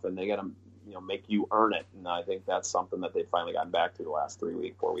themselves often. They got to, make you earn it. And I think that's something that they've finally gotten back to the last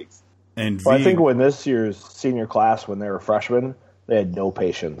 4 weeks. And I think when this year's senior class, when they were freshmen, they had no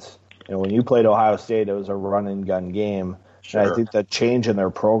patience. And when you played Ohio State, it was a run-and-gun game. Sure. And I think the change in their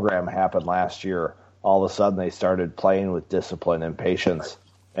program happened last year. All of a sudden, they started playing with discipline and patience,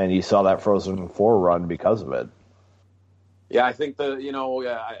 and you saw that Frozen Four run because of it. Yeah, I think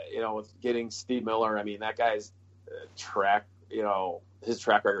with getting Steve Miller, I mean, that guy's track, his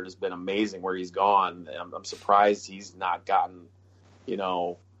track record has been amazing where he's gone. I'm surprised he's not gotten,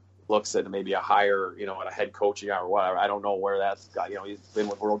 looks at maybe a higher, at a head coaching or whatever. I don't know where that's got. He's been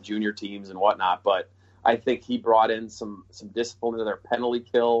with World Junior teams and whatnot, but I think he brought in some discipline to their penalty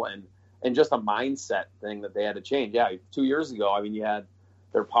kill and just a mindset thing that they had to change. Yeah, 2 years ago, I mean, you had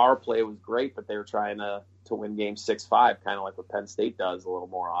their power play was great, but they were trying to win games 6-5, kind of like what Penn State does a little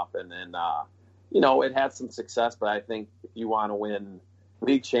more often. And, it had some success, but I think if you want to win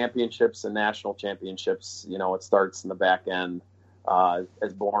league championships and national championships, it starts in the back end.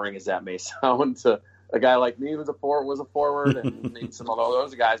 As boring as that may sound to a guy like me who was a forward and maybe some of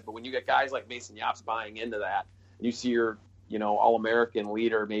those guys. But when you get guys like Mason Yops buying into that, and you see your, All-American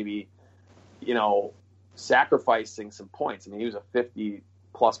leader maybe, sacrificing some points. I mean, he was a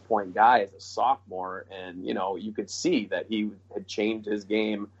 50-plus point guy as a sophomore, and, you could see that he had changed his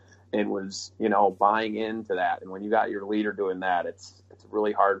game and was, buying into that. And when you got your leader doing that, it's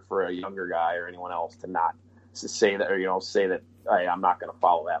really hard for a younger guy or anyone else to say that, or, say that, hey, I'm not going to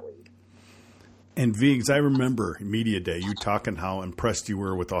follow that lead. And Viggs, I remember Media Day, you talking how impressed you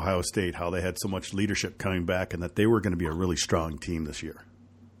were with Ohio State, how they had so much leadership coming back and that they were going to be a really strong team this year.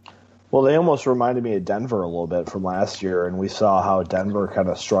 Well, they almost reminded me of Denver a little bit from last year, and we saw how Denver kind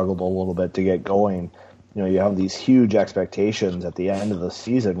of struggled a little bit to get going. You have these huge expectations at the end of the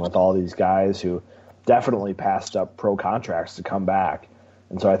season with all these guys who definitely passed up pro contracts to come back.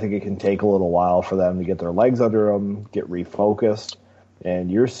 And so I think it can take a little while for them to get their legs under them, get refocused.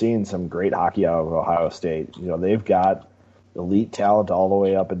 And you're seeing some great hockey out of Ohio State. They've got elite talent all the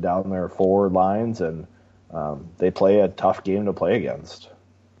way up and down their forward lines, and they play a tough game to play against.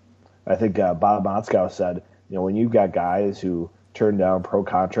 I think Bob Motzkow said, when you've got guys who turn down pro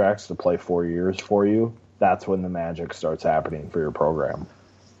contracts to play 4 years for you, that's when the magic starts happening for your program.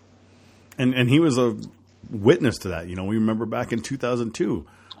 And he was a witness to that. We remember back in 2002,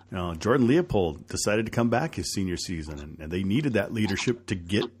 Jordan Leopold decided to come back his senior season, and they needed that leadership to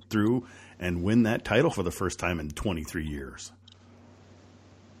get through and win that title for the first time in 23 years.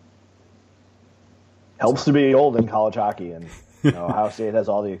 Helps to be old in college hockey, and Ohio State has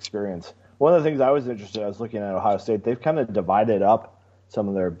all the experience. One of the things I was interested in, I was looking at Ohio State, they've kind of divided up some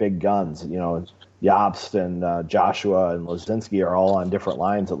of their big guns. Jobst and Joshua and Lozinski are all on different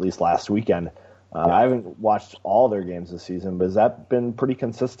lines, at least last weekend. I haven't watched all their games this season, but has that been pretty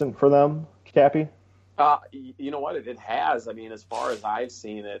consistent for them, Cappy? You know what? It has. I mean, as far as I've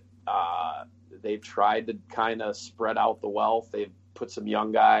seen it, they've tried to kind of spread out the wealth. They've put some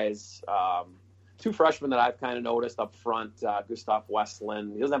young guys, two freshmen that I've kind of noticed up front, Gustav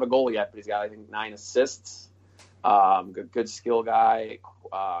Westland. He doesn't have a goal yet, but he's got, I think, 9 assists. Good skill guy.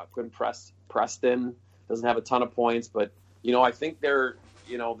 Quinn Preston doesn't have a ton of points, but, I think they're,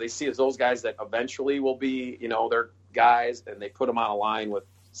 they see as those guys that eventually will be, they're guys, and they put them on a line with,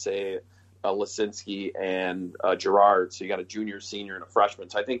 say, Lisinski and Gerard. So you got a junior, senior, and a freshman.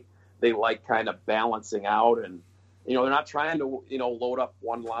 So I think they like kind of balancing out, and they're not trying to load up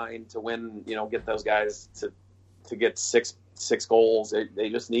one line to win. Get those guys to get six goals. They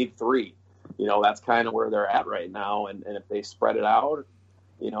just need 3. That's kind of where they're at right now. And if they spread it out,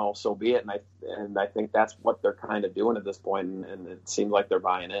 so be it. And I think that's what they're kind of doing at this point, and it seems like they're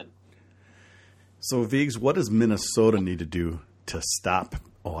buying in. So, Viggs, what does Minnesota need to do to stop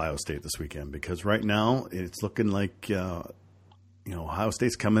Ohio State this weekend? Because right now it's looking like Ohio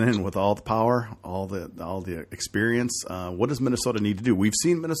State's coming in with all the power, all the experience. What does Minnesota need to do? We've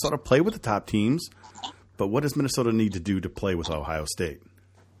seen Minnesota play with the top teams, but what does Minnesota need to do to play with Ohio State?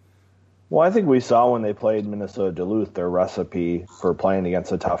 Well, I think we saw when they played Minnesota Duluth their recipe for playing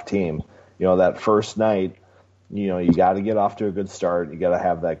against a tough team. That first night, you got to get off to a good start. You got to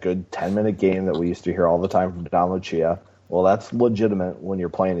have that good 10-minute game that we used to hear all the time from Don Lucia. Well, that's legitimate when you're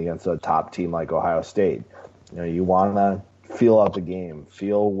playing against a top team like Ohio State. You want to feel out the game,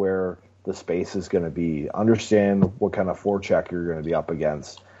 feel where the space is going to be, understand what kind of forecheck you're going to be up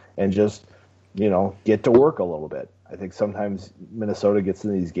against, and just, get to work a little bit. I think sometimes Minnesota gets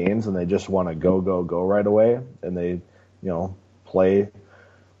in these games and they just want to go right away, and they, play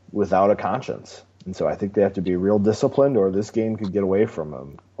without a conscience. And so I think they have to be real disciplined, or this game could get away from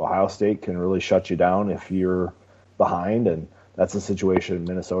them. Ohio State can really shut you down if you're behind, and that's a situation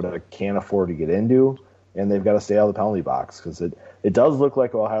Minnesota can't afford to get into, and they've got to stay out of the penalty box, because it does look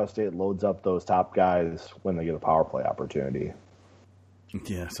like Ohio State loads up those top guys when they get a power play opportunity.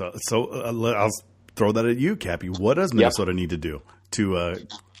 Yeah, so I'll throw that at you, Cappy. What does Minnesota need to do to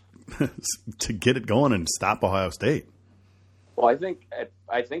to get it going and stop Ohio State? Well, I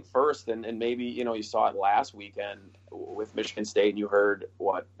think first, and maybe you saw it last weekend with Michigan State, and you heard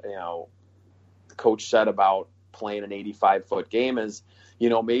what the coach said about playing an 85-foot game is,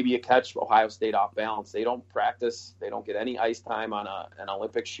 maybe you catch Ohio State off balance. They don't practice. They don't get any ice time on an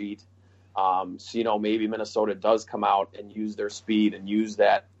Olympic sheet. So, maybe Minnesota does come out and use their speed and use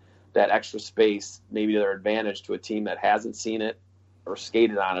that extra space, maybe to their advantage to a team that hasn't seen it or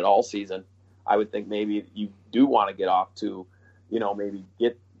skated on it all season. I would think maybe you do want to get off to, maybe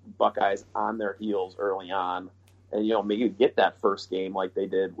get Buckeyes on their heels early on and, maybe get that first game like they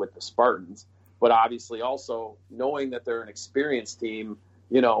did with the Spartans. But obviously also knowing that they're an experienced team,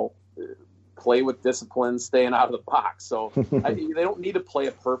 play with discipline, staying out of the box. So they don't need to play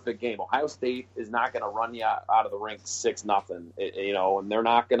a perfect game. Ohio State is not going to run you out of the rink 6-0, and they're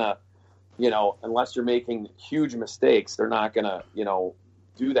not going to, unless you're making huge mistakes, they're not going to,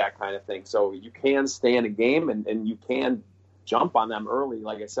 do that kind of thing. So you can stay in a game and you can jump on them early.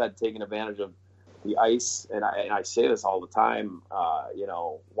 Like I said, taking advantage of the ice. And I say this all the time,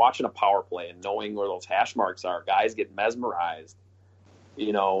 watching a power play and knowing where those hash marks are, guys get mesmerized,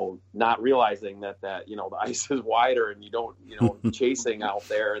 not realizing that the ice is wider and you don't, chasing out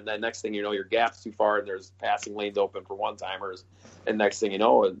there. And then next thing you know, your gap's too far and there's passing lanes open for one-timers. And next thing you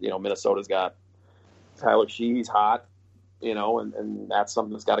know, Minnesota's got Tyler Sheehy's hot, and that's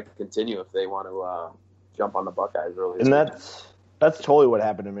something that's got to continue if they want to jump on the Buckeyes early. And that's totally what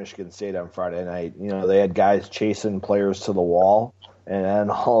happened to Michigan State on Friday night. They had guys chasing players to the wall, and then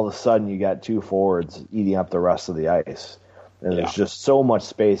all of a sudden you got two forwards eating up the rest of the ice. And there's just so much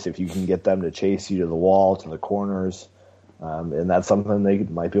space if you can get them to chase you to the wall, to the corners, and that's something they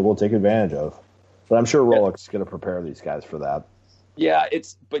might be able to take advantage of. But I'm sure Rolik's going to prepare these guys for that. Yeah,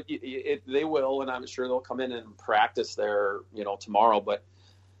 they will, and I'm sure they'll come in and practice there, tomorrow. But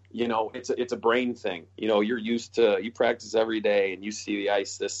it's a brain thing. You're used to, you practice every day, and you see the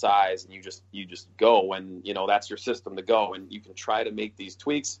ice this size, and you just go, and that's your system to go, and you can try to make these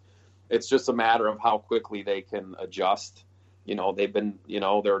tweaks. It's just a matter of how quickly they can adjust. They've been,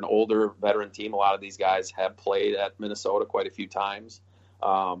 they're an older veteran team. A lot of these guys have played at Minnesota quite a few times.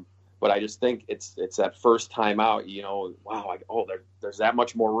 But I just think it's that first time out, wow, there's that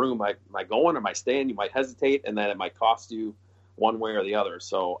much more room. Am I going or am I staying? You might hesitate, and then it might cost you one way or the other.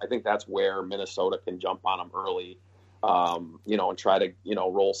 So I think that's where Minnesota can jump on them early, and try to,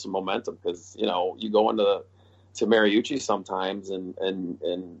 roll some momentum. Because, you go into Mariucci sometimes and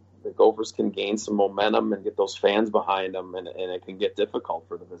the Gophers can gain some momentum and get those fans behind them, and it can get difficult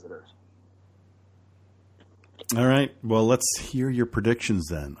for the visitors. All right. Well, let's hear your predictions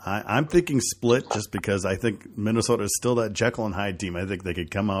then. I'm thinking split just because I think Minnesota is still that Jekyll and Hyde team. I think they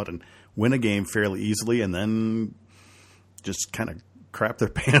could come out and win a game fairly easily and then just kind of crap their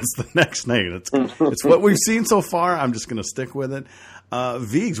pants the next night. It's what we've seen so far. I'm just going to stick with it.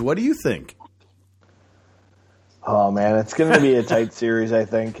 Viggs, what do you think? Oh, man, it's going to be a tight series, I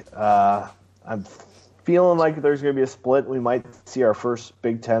think. I'm feeling like there's going to be a split. We might see our first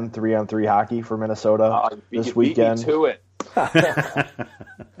Big Ten 3-on-3 hockey for Minnesota this weekend. Beat me to it.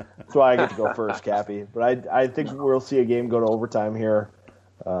 That's why I get to go first, Cappy. But I think we'll see a game go to overtime here.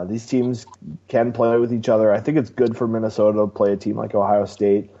 These teams can play with each other. I think it's good for Minnesota to play a team like Ohio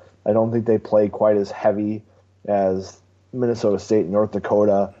State. I don't think they play quite as heavy as Minnesota State and North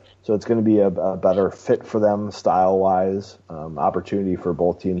Dakota. So it's going to be a better fit for them style-wise, opportunity for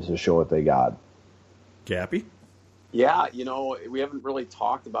both teams to show what they got. Cappy? Yeah, we haven't really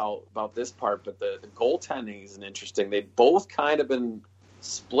talked about this part, but the goaltending is interesting. They've both kind of been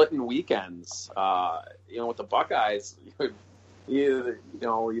splitting weekends. With the Buckeyes, you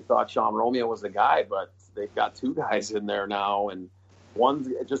thought Sean Romeo was the guy, but they've got two guys in there now, and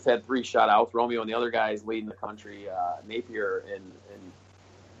one just had 3 shutouts, Romeo, and the other guy is leading the country, Napier, in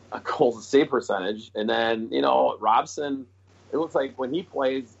goals save percentage. And then, Robson, it looks like when he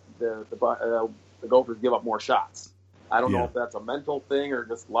plays, the Gophers give up more shots. I don't know if that's a mental thing or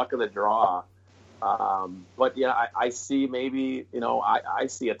just luck of the draw. But yeah, I see maybe, I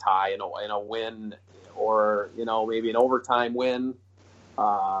see a tie in a win, or, maybe an overtime win.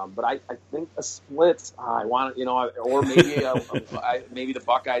 But I think a split, I want, or maybe maybe the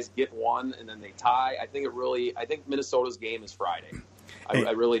Buckeyes get one and then they tie. I think Minnesota's game is Friday.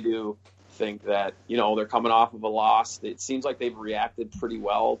 I really do think that, they're coming off of a loss. It seems like they've reacted pretty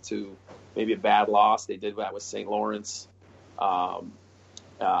well to maybe a bad loss. They did that with St. Lawrence. But,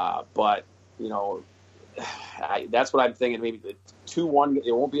 that's what I'm thinking. Maybe 2-1,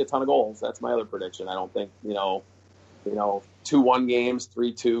 it won't be a ton of goals. That's my other prediction. I don't think, 2-1 games,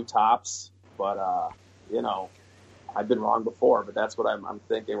 3-2 tops. But, I've been wrong before, but that's what I'm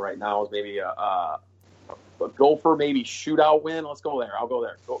thinking right now is maybe a Gopher maybe shootout win. Let's go there. I'll go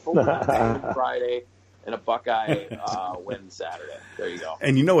there. Gopher win Friday and a Buckeye win Saturday. There you go.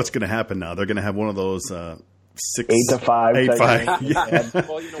 And you know what's going to happen now? They're going to have one of those 8-5. 8-5. Yeah.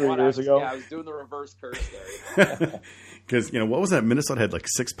 Well, you know what? I was doing the reverse curse there. Because, what was that? Minnesota had like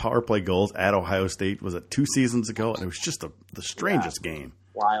 6 power play goals at Ohio State. Was it 2 seasons ago? And it was just the strangest game.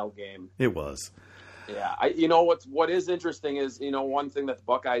 Wild game. It was. Yeah. What is interesting is, one thing that the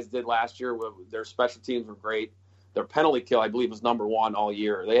Buckeyes did last year, their special teams were great. Their penalty kill, I believe, was number 1 all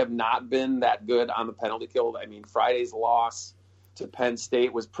year. They have not been that good on the penalty kill. I mean, Friday's loss to Penn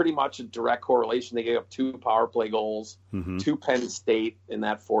State was pretty much a direct correlation. They gave up 2 power play goals to Penn State in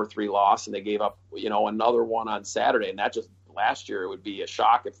that 4-3 loss, and they gave up, another one on Saturday. And that just last year, it would be a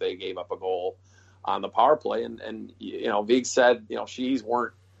shock if they gave up a goal on the power play. And Vig said, she's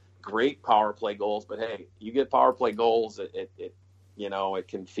weren't great power play goals, but hey, you get power play goals, it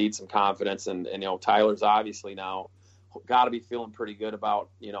can feed some confidence. And Tyler's obviously now got to be feeling pretty good about,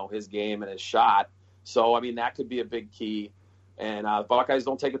 his game and his shot. So, I mean, that could be a big key. And the Buckeyes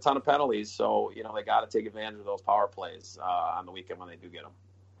don't take a ton of penalties, so, they got to take advantage of those power plays on the weekend when they do get them.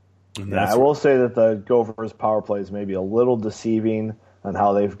 Yeah, I will say that the Gophers' power plays may be a little deceiving on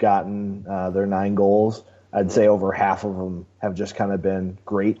how they've gotten their 9 goals. I'd say over half of them have just kind of been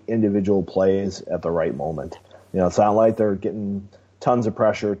great individual plays at the right moment. It's not like they're getting tons of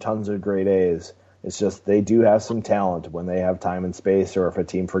pressure, tons of great A's. It's just they do have some talent when they have time and space, or if a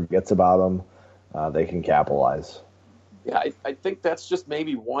team forgets about them, they can capitalize. Yeah, I think that's just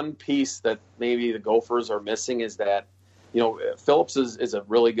maybe one piece that maybe the Gophers are missing is that, Phillips is a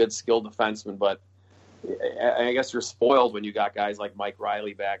really good skilled defenseman, but I guess you're spoiled when you got guys like Mike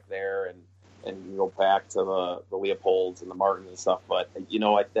Riley back there and you go back to the Leopolds and the Martins and stuff. But,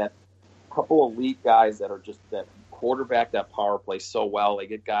 like that couple of elite guys that are just that quarterback that power play so well, they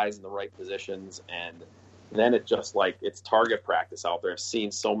get guys in the right positions, and then it just it's target practice out there. I've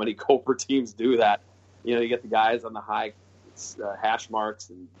seen so many Gopher teams do that. You get the guys on the high hash marks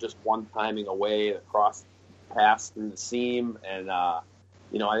and just one timing away, the cross pass through the seam. And, I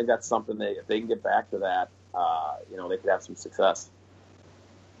think that's something if they can get back to that, they could have some success.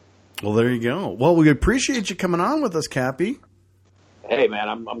 Well, there you go. Well, we appreciate you coming on with us, Cappy. Hey, man,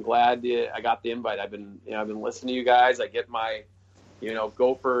 I'm glad I got the invite. I've been listening to you guys. I get my,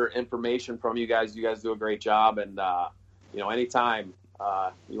 Gopher information from you guys. You guys do a great job. And, anytime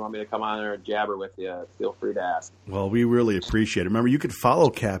you want me to come on there and jabber with you, feel free to ask. Well, we really appreciate it. Remember, you can follow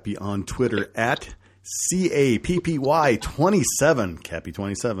Cappy on Twitter at CAPPY27,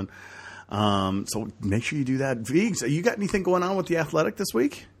 Cappy27. So make sure you do that. Viggs, you got anything going on with the Athletic this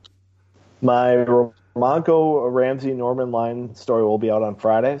week? My Romanco Ramsey Norman line story will be out on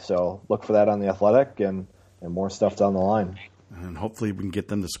Friday, so look for that on the Athletic and more stuff down the line. And hopefully we can get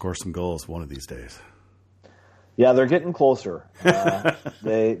them to score some goals one of these days. Yeah, they're getting closer.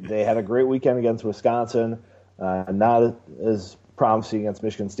 They had a great weekend against Wisconsin, not as promising against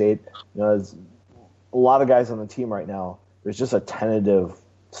Michigan State. There's a lot of guys on the team right now. There's just a tentative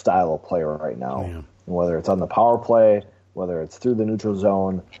style of player right now, and whether it's on the power play, whether it's through the neutral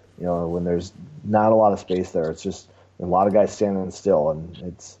zone. When there's not a lot of space there, it's just a lot of guys standing still, and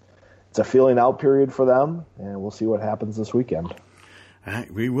it's a feeling out period for them, and we'll see what happens this weekend. All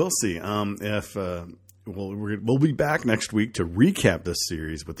right, we will see. We'll be back next week to recap this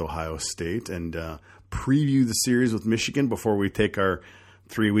series with Ohio State and preview the series with Michigan before we take our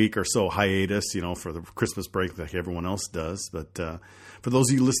 3-week or so hiatus, for the Christmas break like everyone else does. But for those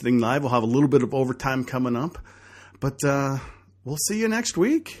of you listening live, we'll have a little bit of overtime coming up. But we'll see you next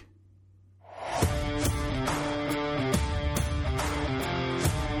week.